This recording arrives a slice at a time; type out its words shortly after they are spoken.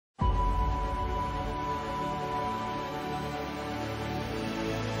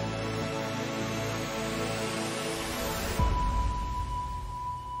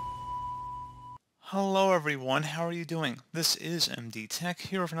Hello everyone, how are you doing? This is MD Tech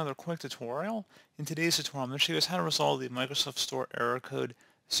here with another quick tutorial. In today's tutorial, I'm going to show you guys how to resolve the Microsoft Store error code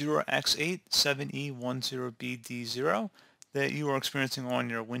 0x87e10bd0 that you are experiencing on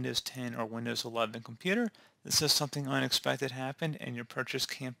your Windows 10 or Windows 11 computer. This says something unexpected happened and your purchase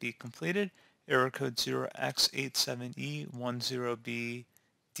can't be completed. Error code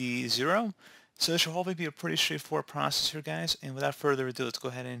 0x87e10bd0. So this should hopefully be a pretty straightforward process here, guys, and without further ado, let's go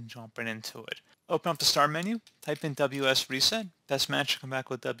ahead and jump right into it. Open up the Start menu, type in WS Reset. Best match should come back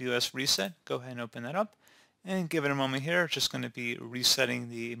with WS Reset. Go ahead and open that up and give it a moment here. It's just going to be resetting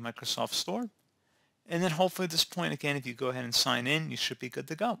the Microsoft Store. And then hopefully at this point, again, if you go ahead and sign in, you should be good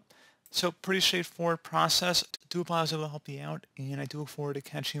to go. So pretty straightforward process. I do hope I was able to help you out, and I do look forward to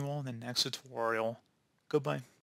catching you all in the next tutorial. Goodbye.